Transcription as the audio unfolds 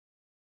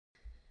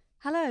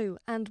Hello,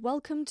 and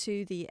welcome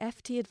to the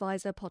FT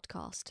Advisor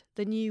podcast,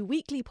 the new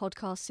weekly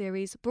podcast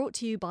series brought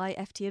to you by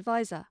FT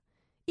Advisor.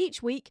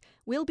 Each week,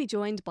 we'll be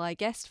joined by a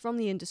guest from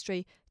the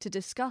industry to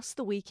discuss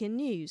the week in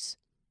news.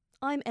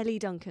 I'm Ellie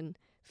Duncan,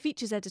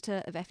 Features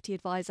Editor of FT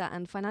Advisor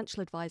and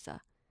Financial Advisor.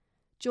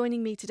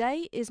 Joining me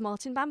today is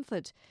Martin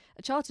Bamford,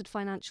 a Chartered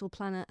Financial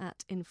Planner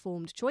at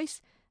Informed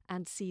Choice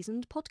and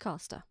seasoned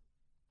podcaster.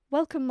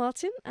 Welcome,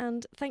 Martin,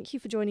 and thank you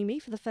for joining me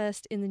for the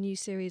first in the new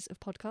series of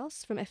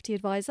podcasts from FT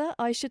Advisor.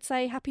 I should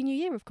say Happy New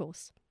Year, of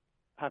course.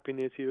 Happy New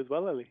Year to you as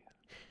well, Ellie.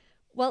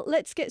 Well,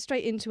 let's get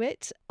straight into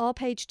it. Our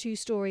page 2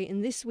 story in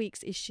this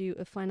week's issue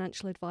of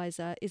Financial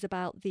Advisor is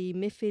about the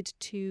MiFID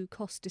II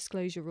cost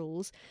disclosure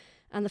rules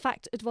and the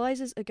fact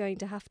advisors are going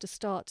to have to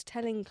start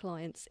telling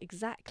clients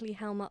exactly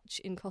how much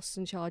in costs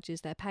and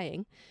charges they're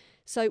paying.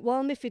 So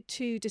while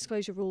MiFID II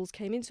disclosure rules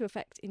came into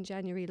effect in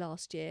January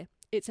last year,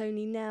 it's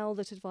only now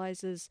that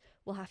advisors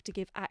will have to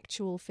give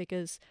actual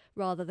figures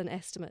rather than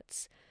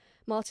estimates.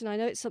 Martin, I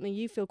know it's something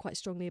you feel quite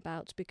strongly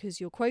about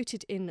because you're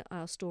quoted in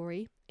our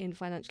story in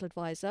Financial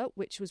Advisor,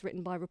 which was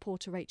written by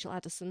reporter Rachel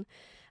Addison,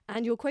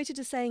 and you're quoted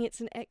as saying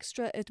it's an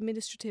extra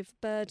administrative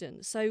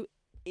burden. So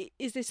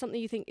is this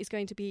something you think is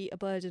going to be a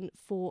burden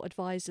for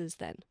advisors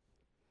then?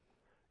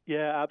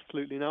 Yeah,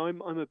 absolutely. Now,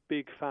 I'm a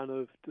big fan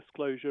of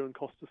disclosure and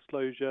cost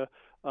disclosure.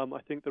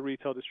 I think the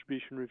Retail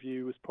Distribution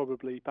Review was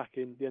probably back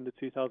in the end of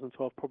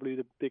 2012, probably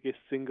the biggest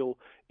single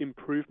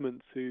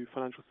improvement to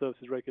financial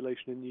services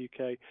regulation in the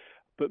UK.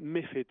 But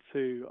MiFID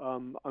II,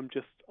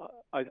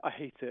 I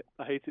hate it.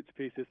 I hate it to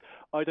pieces.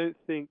 I don't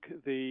think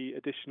the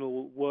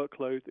additional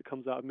workload that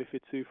comes out of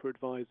MiFID II for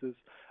advisors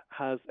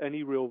has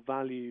any real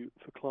value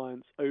for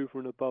clients over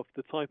and above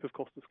the type of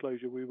cost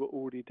disclosure we were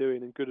already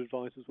doing and good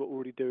advisors were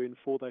already doing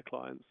for their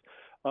clients.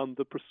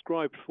 The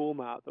prescribed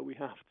format that we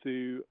have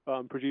to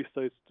produce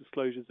those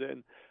disclosures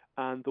in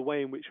and the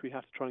way in which we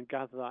have to try and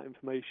gather that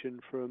information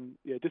from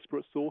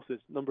disparate sources,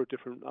 a number of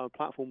different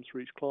platforms for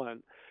each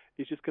client,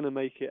 is just going to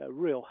make it a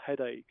real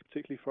headache,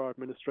 particularly for our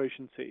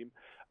administration team.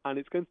 And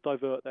it's going to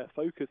divert their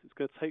focus. It's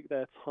going to take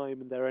their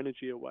time and their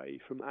energy away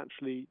from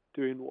actually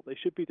doing what they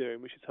should be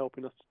doing, which is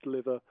helping us to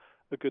deliver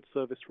a good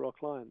service for our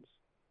clients.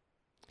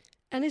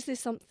 And is this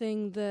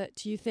something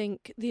that you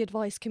think the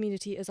advice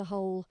community as a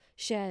whole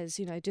shares?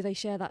 Do they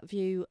share that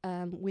view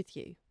with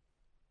you?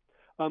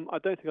 I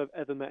don't think I've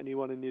ever met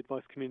anyone in the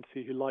advice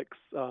community who likes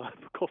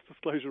cost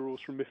disclosure rules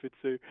from MiFID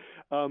II.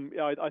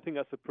 I think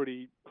that's a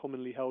pretty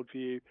commonly held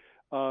view.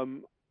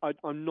 I'm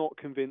not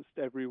convinced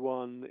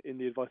everyone in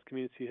the advice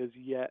community has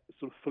yet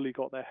sort of fully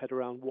got their head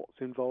around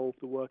what's involved,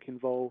 the work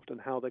involved, and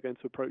how they're going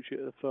to approach it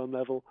at a firm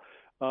level.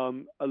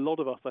 A lot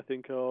of us, I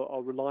think,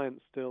 are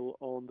reliant still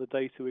on the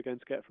data we're going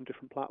to get from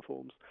different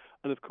platforms.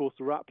 And of course,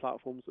 the wrap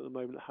platforms at the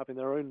moment are having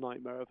their own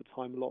nightmare over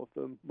time, a lot of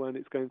them, when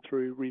it's going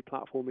through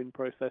re-platforming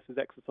processes,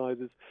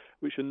 exercises,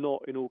 which are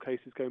not in all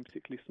cases going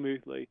particularly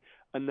smoothly.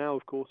 And now,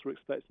 of course, we're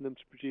expecting them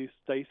to produce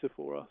data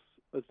for us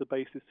as the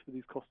basis for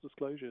these cost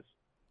disclosures.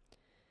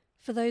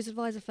 For those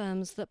advisor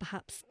firms that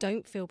perhaps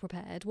don't feel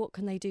prepared, what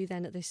can they do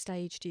then at this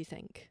stage, do you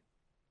think?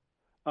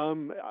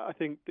 I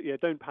think,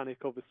 don't panic,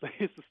 obviously,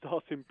 is the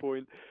starting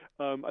point.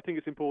 I think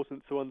it's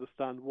important to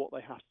understand what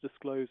they have to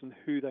disclose and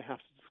who they have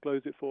to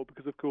disclose it for,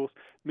 because, of course,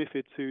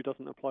 MiFID II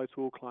doesn't apply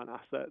to all client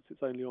assets.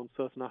 It's only on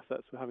certain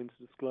assets we're having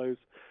to disclose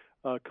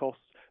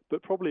costs.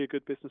 But probably a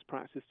good business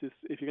practice is,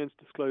 if you're going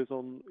to disclose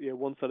on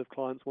one set of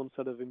clients, one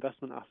set of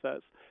investment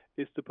assets,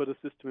 is to put a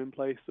system in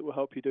place that will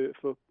help you do it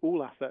for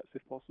all assets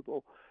if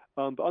possible.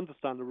 But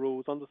understand the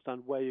rules,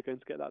 understand where you're going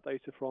to get that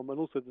data from, and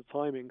also the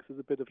timing, because there's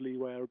a bit of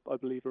leeway, I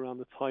believe, around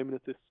the timing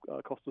of this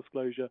cost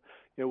disclosure.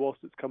 Whilst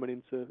it's coming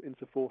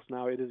into force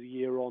now, it is a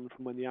year on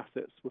from when the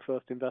assets were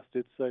first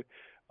invested. So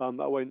that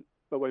won't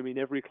mean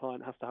every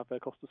client has to have their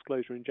cost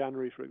disclosure in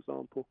January, for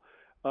example.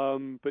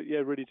 But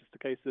really just a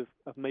case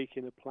of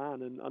making a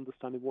plan and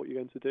understanding what you're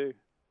going to do.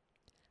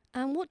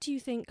 And what do you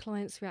think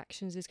clients'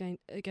 reactions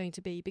are going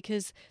to be?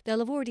 Because they'll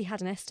have already had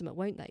an estimate,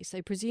 won't they?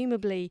 So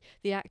presumably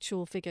the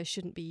actual figure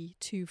shouldn't be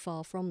too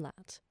far from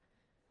that.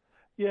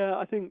 Yeah,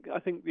 I think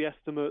the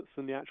estimates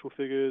and the actual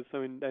figures, I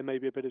mean, there may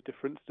be a bit of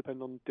difference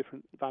depending on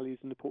different values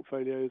in the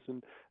portfolios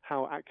and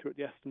how accurate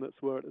the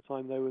estimates were at the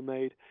time they were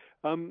made.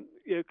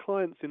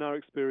 Clients, in our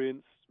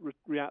experience,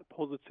 react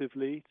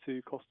positively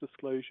to cost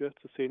disclosure,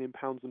 to seeing in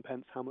pounds and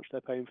pence how much they're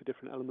paying for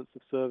different elements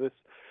of service.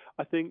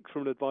 I think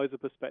from an advisor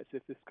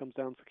perspective, this comes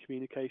down to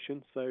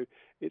communication. So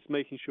it's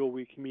making sure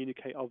we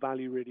communicate our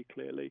value really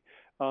clearly.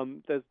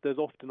 There's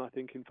often, I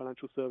think, in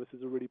financial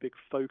services, a really big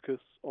focus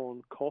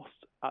on cost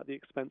at the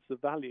expense of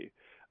value.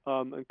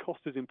 And cost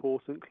is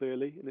important,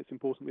 clearly, and it's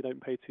important we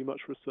don't pay too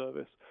much for a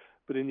service.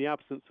 But in the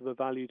absence of a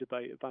value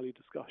debate, a value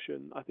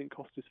discussion, I think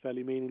cost is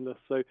fairly meaningless.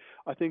 So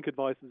I think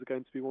advisors are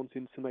going to be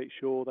wanting to make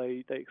sure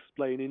they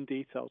explain in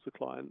detail to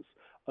clients,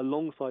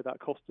 alongside that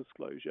cost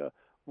disclosure,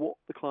 what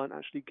the client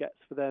actually gets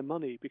for their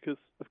money. Because,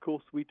 of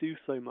course, we do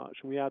so much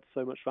and we add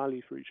so much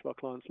value for each of our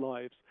clients'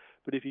 lives.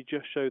 But if you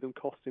just show them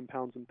cost in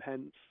pounds and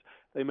pence,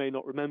 they may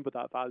not remember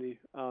that value.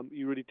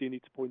 You really do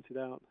need to point it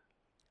out.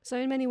 So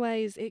in many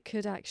ways, it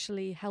could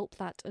actually help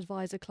that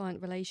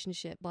advisor-client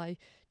relationship by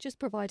just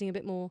providing a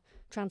bit more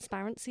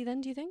transparency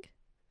then, do you think?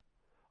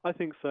 I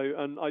think so,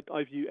 and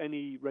I view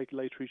any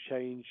regulatory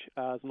change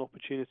as an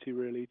opportunity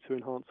really to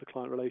enhance the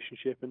client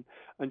relationship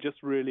and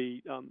just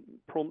really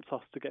prompt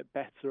us to get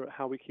better at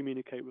how we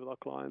communicate with our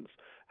clients,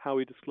 how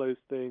we disclose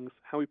things,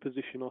 how we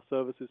position our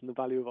services and the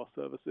value of our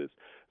services.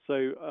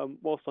 So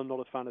whilst I'm not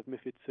a fan of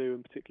MiFID II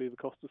and particularly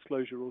the cost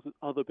disclosure rules,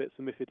 other bits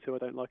of MiFID II I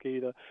don't like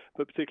either,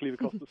 but particularly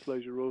the cost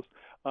disclosure rules,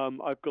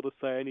 I've got to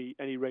say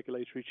any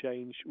regulatory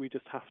change, we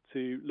just have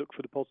to look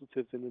for the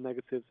positives in the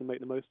negatives and make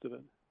the most of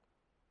it.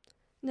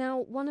 Now,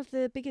 one of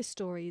the biggest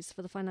stories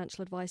for the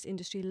financial advice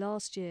industry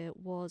last year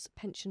was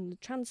pension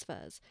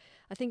transfers.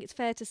 I think it's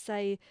fair to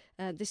say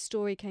this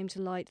story came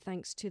to light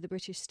thanks to the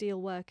British steel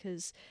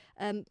workers.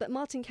 But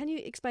Martin, can you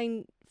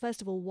explain,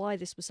 first of all, why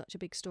this was such a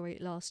big story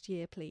last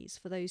year, please,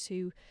 for those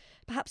who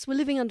perhaps were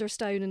living under a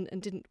stone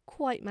and didn't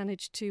quite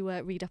manage to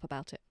read up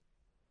about it?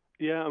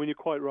 Yeah, I mean, you're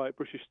quite right.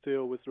 British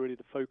Steel was really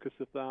the focus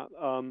of that.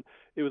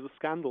 It was a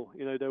scandal.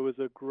 There was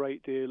a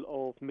great deal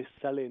of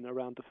mis-selling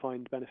around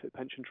defined benefit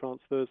pension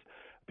transfers.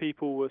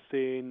 People were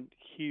seeing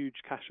huge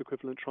cash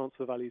equivalent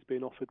transfer values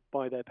being offered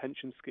by their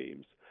pension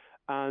schemes.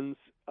 And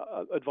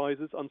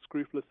advisors,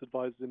 unscrupulous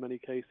advisors in many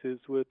cases,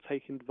 were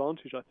taking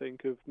advantage, I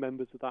think, of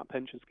members of that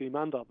pension scheme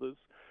and others.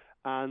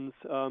 And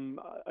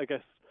I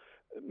guess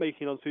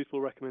making unsuitable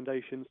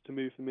recommendations to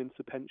move them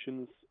into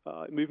pensions,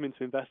 move them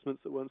into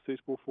investments that weren't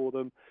suitable for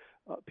them.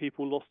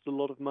 People lost a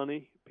lot of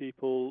money.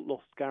 People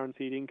lost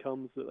guaranteed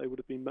incomes that they would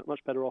have been much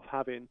better off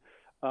having.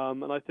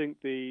 And I think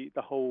the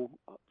whole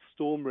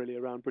storm really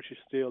around British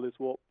Steel is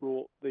what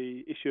brought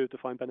the issue of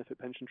defined benefit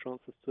pension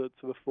transfers to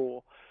the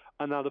fore.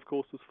 And that, of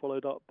course, was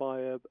followed up by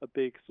a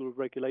big sort of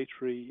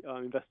regulatory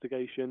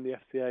investigation, the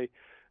FCA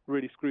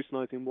really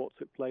scrutinising what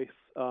took place.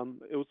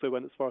 It also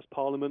went as far as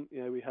Parliament.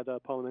 We had a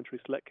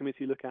parliamentary select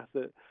committee look at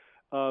it.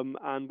 And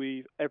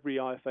every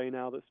IFA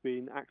now that's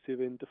been active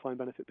in defined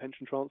benefit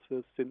pension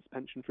transfers since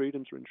pension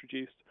freedoms were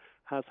introduced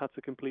has had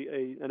to complete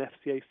an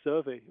FCA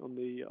survey on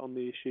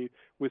the issue,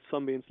 with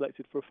some being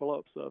selected for a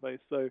follow-up survey.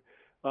 So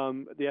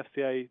the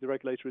FCA, the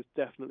regulator, is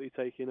definitely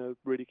taking a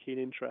really keen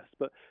interest.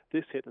 But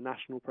this hit the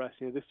national press.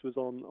 This was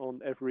on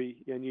every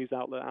news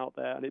outlet out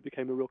there, and it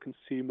became a real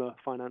consumer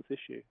finance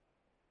issue.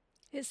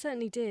 It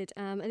certainly did,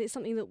 and it's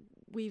something that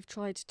we've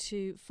tried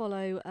to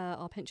follow.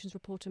 Our pensions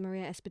reporter,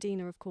 Maria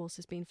Espadina, of course,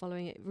 has been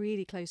following it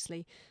really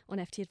closely on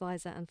FT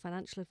Advisor and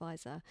Financial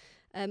Advisor.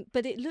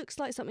 But it looks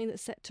like something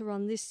that's set to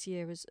run this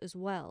year as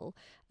well.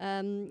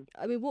 I mean,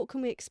 what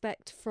can we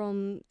expect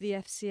from the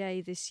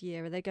FCA this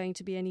year? Are there going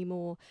to be any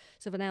more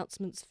sort of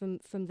announcements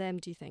from them,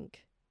 do you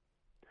think?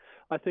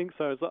 I think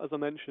so. As I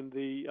mentioned,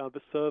 the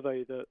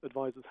survey that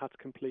advisors had to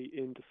complete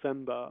in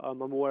December,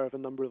 I'm aware of a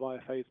number of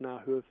IFAs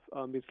now who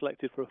have been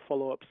selected for a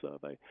follow-up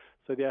survey.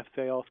 So the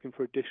FCA asking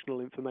for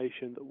additional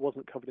information that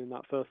wasn't covered in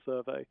that first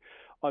survey.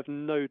 I've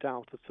no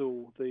doubt at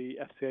all the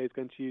FCA is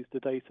going to use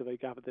the data they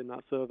gathered in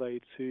that survey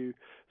to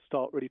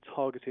start really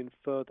targeting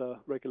further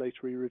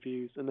regulatory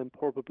reviews and then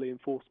probably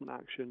enforcement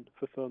action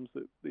for firms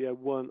that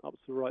weren't up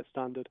to the right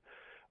standard.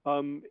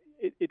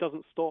 It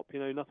doesn't stop.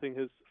 Nothing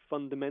has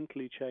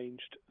fundamentally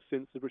changed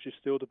since the British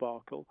Steel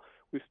debacle.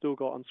 We've still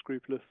got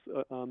unscrupulous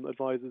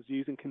advisors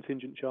using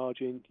contingent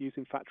charging,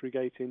 using factory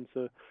gating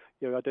to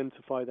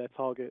identify their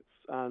targets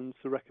and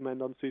to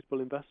recommend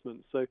unsuitable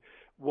investments. So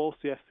whilst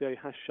the FCA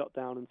has shut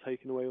down and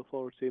taken away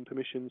authority and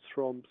permissions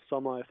from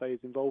some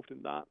IFAs involved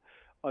in that,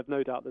 I've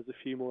no doubt there's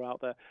a few more out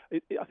there.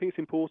 I think it's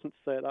important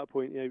to say at that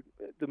point,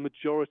 the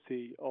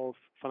majority of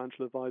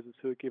financial advisors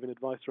who are giving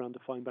advice around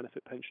defined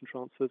benefit pension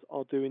transfers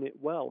are doing it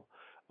well.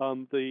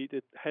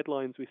 The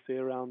headlines we see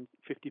around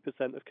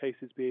 50% of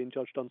cases being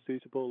judged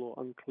unsuitable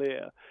or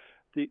unclear,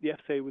 the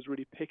FCA was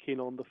really picking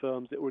on the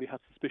firms that already had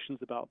suspicions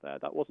about there.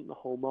 That wasn't the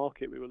whole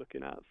market we were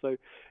looking at. So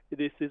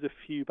this is a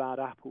few bad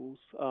apples,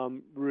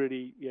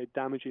 really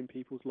damaging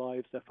people's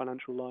lives, their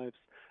financial lives,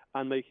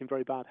 and making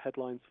very bad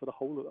headlines for the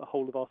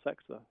whole of our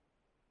sector.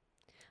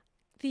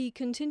 The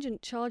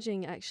contingent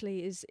charging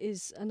actually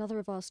is another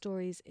of our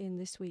stories in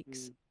this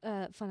week's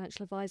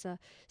Financial Advisor.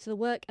 So the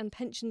Work and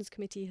Pensions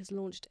Committee has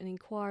launched an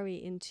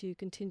inquiry into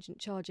contingent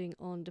charging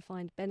on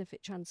defined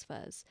benefit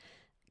transfers.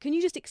 Can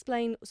you just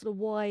explain sort of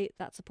why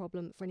that's a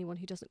problem for anyone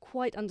who doesn't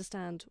quite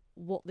understand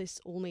what this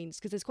all means?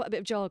 Because there's quite a bit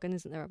of jargon,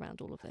 isn't there,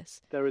 around all of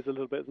this? There is a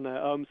little bit, isn't there?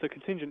 So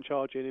contingent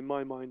charging, in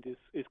my mind,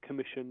 is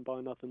commission by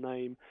another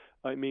name.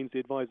 It means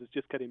the advisor's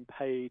just getting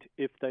paid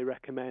if they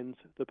recommend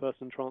the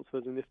person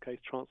transfers, in this case,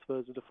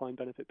 transfers a defined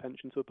benefit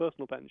pension to a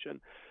personal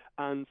pension.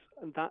 And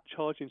that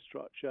charging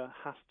structure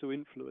has to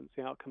influence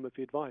the outcome of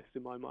the advice,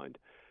 in my mind.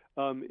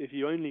 If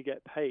you only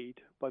get paid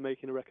by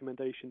making a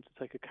recommendation to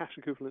take a cash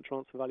equivalent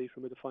transfer value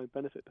from a defined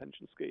benefit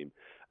pension scheme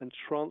and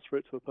transfer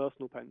it to a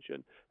personal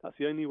pension, that's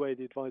the only way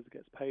the advisor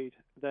gets paid,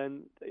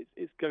 then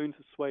it's going to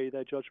sway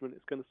their judgment,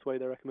 it's going to sway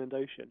their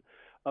recommendation.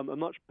 A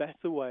much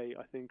better way,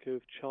 I think,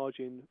 of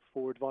charging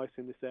for advice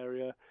in this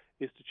area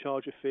is to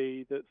charge a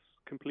fee that's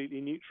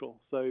completely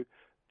neutral. So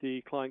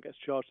the client gets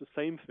charged the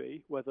same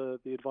fee, whether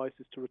the advice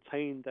is to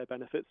retain their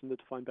benefits in the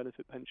defined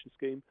benefit pension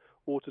scheme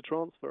or to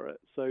transfer it.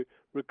 So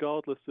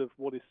regardless of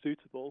what is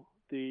suitable,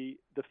 the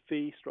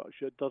fee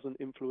structure doesn't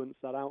influence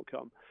that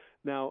outcome.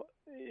 Now,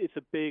 it's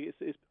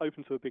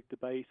open to a big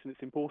debate, and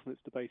it's important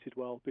it's debated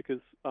well,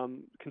 because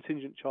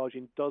contingent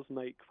charging does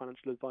make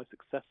financial advice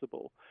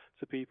accessible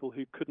to people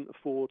who couldn't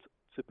afford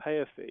to pay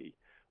a fee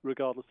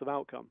regardless of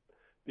outcome,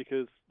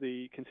 because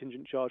the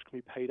contingent charge can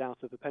be paid out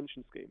of a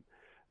pension scheme.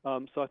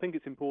 So I think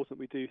it's important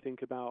we do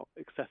think about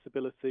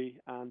accessibility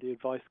and the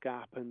advice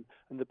gap and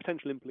the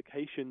potential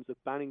implications of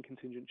banning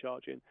contingent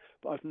charging.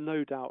 But I've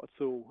no doubt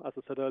at all, as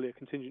I said earlier,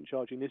 contingent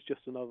charging is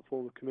just another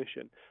form of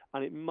commission,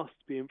 and it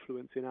must be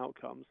influencing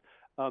outcomes.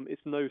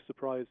 It's no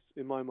surprise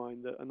in my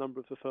mind that a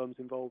number of the firms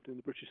involved in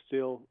the British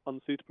Steel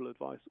unsuitable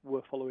advice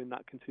were following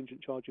that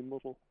contingent charging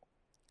model.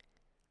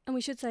 And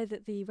we should say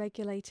that the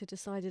regulator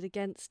decided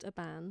against a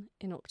ban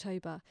in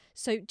October.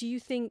 So do you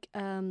think,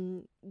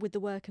 with the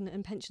Work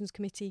and Pensions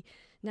Committee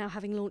now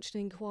having launched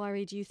an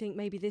inquiry, do you think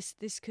maybe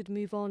this could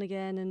move on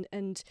again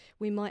and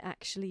we might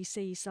actually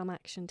see some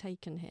action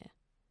taken here?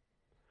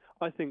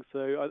 I think so.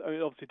 I mean,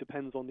 it obviously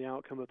depends on the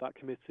outcome of that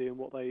committee and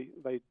what they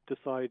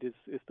decide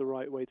is the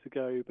right way to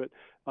go. But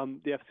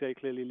the FCA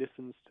clearly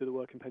listens to the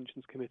Work and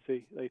Pensions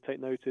Committee. They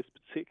take notice,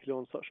 particularly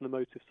on such an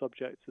emotive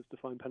subject as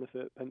defined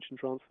benefit pension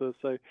transfers.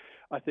 So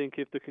I think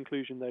if the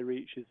conclusion they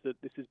reach is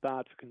that this is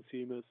bad for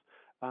consumers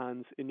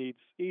and it needs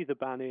either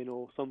banning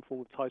or some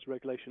form of tighter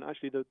regulation,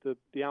 actually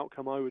the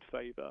outcome I would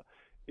favour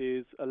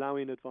is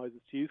allowing advisors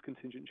to use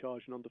contingent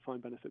charging on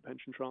defined benefit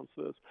pension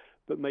transfers,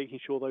 but making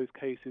sure those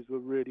cases were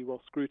really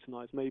well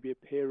scrutinised, maybe a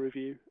peer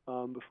review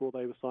before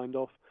they were signed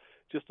off,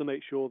 just to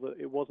make sure that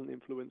it wasn't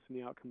influencing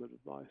the outcome of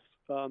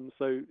advice.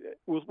 So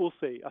we'll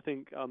see. I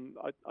think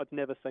I'd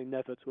never say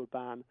never to a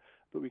ban,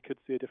 but we could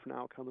see a different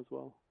outcome as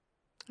well.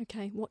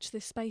 Okay, watch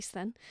this space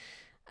then.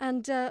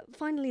 And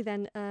finally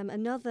then,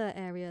 another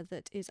area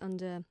that is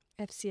under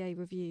FCA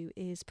review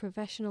is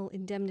professional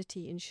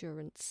indemnity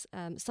insurance,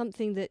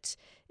 something that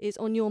is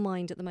on your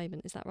mind at the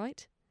moment, is that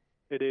right?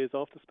 It is.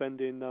 After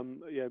spending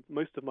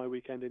most of my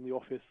weekend in the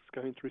office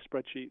going through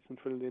spreadsheets and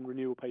filling in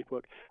renewal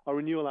paperwork, our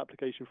renewal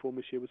application form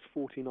this year was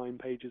 49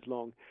 pages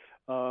long,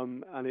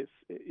 and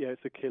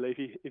it's a killer.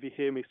 If you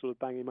hear me sort of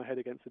banging my head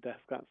against the desk,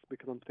 that's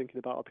because I'm thinking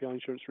about our PI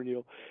insurance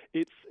renewal.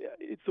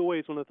 It's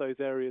always one of those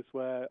areas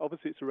where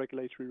obviously it's a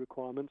regulatory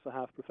requirement to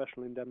have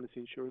professional indemnity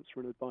insurance for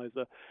an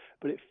advisor,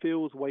 but it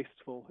feels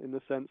wasteful in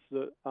the sense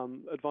that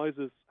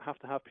advisors have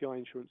to have PI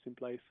insurance in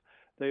place.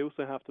 They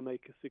also have to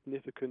make a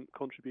significant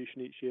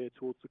contribution each year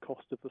towards the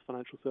cost of the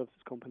Financial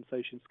Services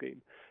Compensation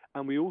Scheme.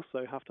 And we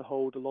also have to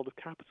hold a lot of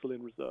capital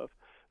in reserve.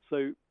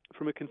 So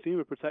from a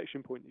consumer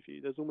protection point of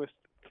view, there's almost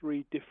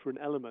 3 different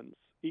elements,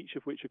 each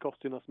of which are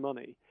costing us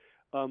money,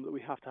 that we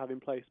have to have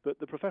in place. But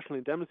the professional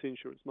indemnity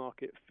insurance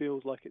market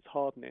feels like it's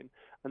hardening,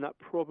 and that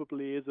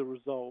probably is a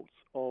result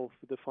of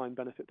the defined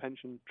benefit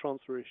pension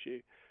transfer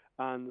issue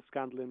and the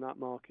scandal in that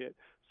market.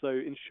 So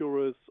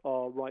insurers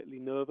are rightly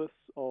nervous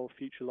of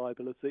future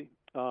liability.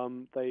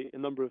 A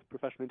number of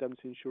professional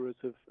indemnity insurers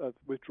have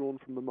withdrawn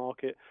from the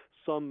market,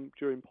 some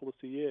during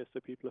policy years. So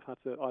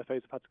IFAs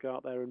have had to go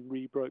out there and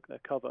rebroke their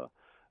cover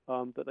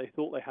that they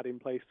thought they had in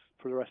place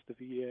for the rest of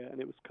the year, and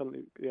it was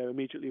currently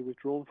immediately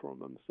withdrawn from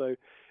them. So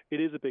it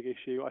is a big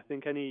issue. I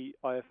think any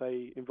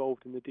IFA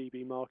involved in the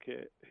DB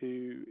market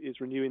who is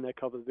renewing their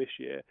cover this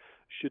year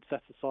should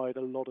set aside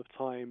a lot of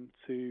time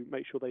to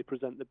make sure they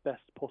present the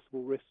best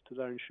possible risk to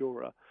their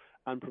insurer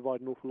and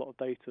provide an awful lot of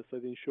data so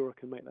the insurer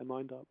can make their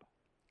mind up.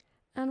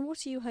 And what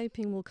are you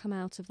hoping will come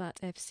out of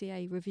that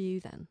FCA review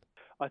then?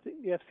 I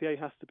think the FCA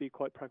has to be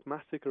quite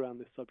pragmatic around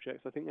this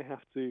subject. I think they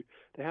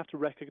have to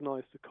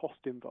recognise the cost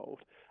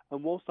involved,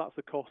 and whilst that's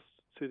a cost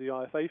to the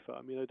IFA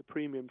firm, the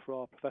premium for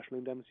our professional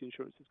indemnity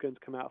insurance is going to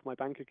come out of my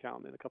bank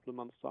account in a couple of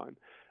months' time.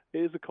 It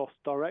is a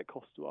direct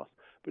cost to us,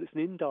 but it's an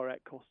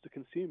indirect cost to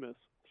consumers.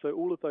 So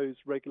all of those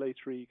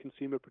regulatory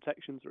consumer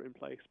protections are in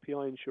place: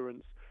 PI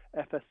insurance,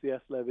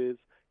 FSCS levies,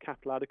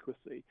 capital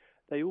adequacy.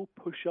 They all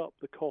push up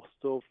the cost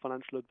of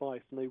financial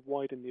advice, and they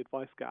widen the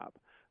advice gap.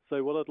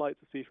 So what I'd like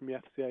to see from the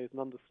FCA is an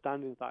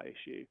understanding of that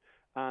issue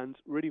and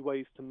really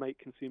ways to make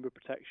consumer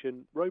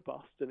protection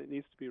robust, and it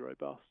needs to be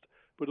robust,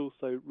 but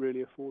also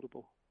really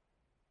affordable.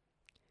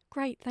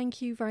 Great.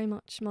 Thank you very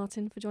much,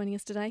 Martin, for joining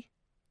us today.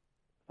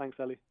 Thanks,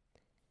 Ellie.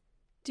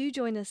 Do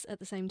join us at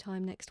the same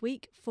time next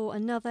week for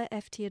another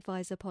FT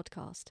Advisor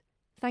podcast.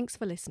 Thanks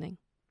for listening.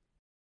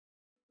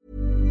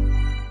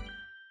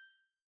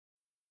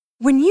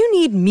 When you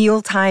need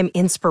mealtime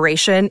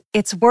inspiration,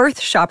 it's worth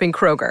shopping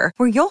Kroger,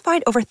 where you'll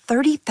find over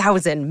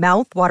 30,000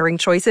 mouth-watering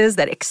choices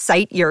that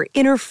excite your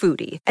inner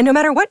foodie. And no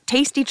matter what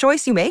tasty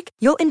choice you make,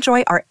 you'll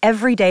enjoy our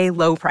everyday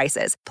low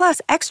prices, plus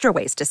extra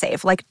ways to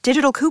save, like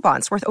digital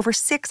coupons worth over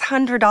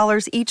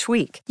 $600 each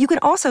week. You can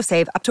also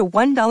save up to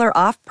 $1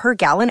 off per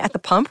gallon at the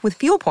pump with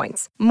fuel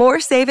points.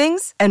 More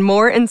savings and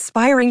more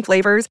inspiring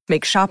flavors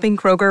make shopping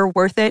Kroger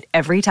worth it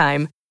every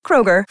time.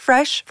 Kroger,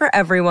 fresh for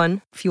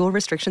everyone. Fuel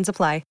restrictions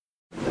apply.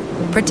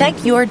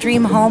 Protect your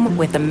dream home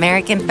with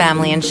American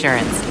Family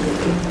Insurance.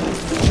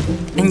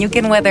 And you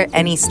can weather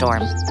any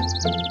storm.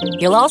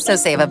 You'll also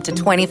save up to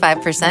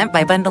 25%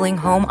 by bundling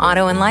home,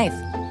 auto, and life.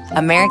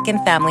 American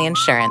Family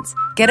Insurance.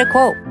 Get a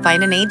quote.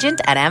 Find an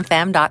agent at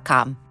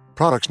amfam.com.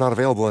 Products not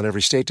available in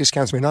every state.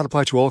 Discounts may not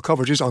apply to all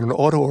coverages on an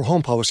auto or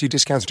home policy.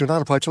 Discounts do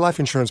not apply to life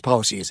insurance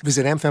policies.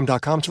 Visit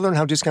amfam.com to learn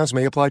how discounts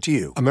may apply to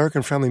you.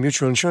 American Family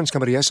Mutual Insurance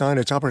Company, SI, and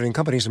its operating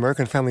companies,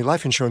 American Family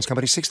Life Insurance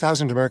Company,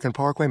 6000 American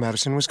Parkway,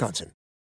 Madison, Wisconsin.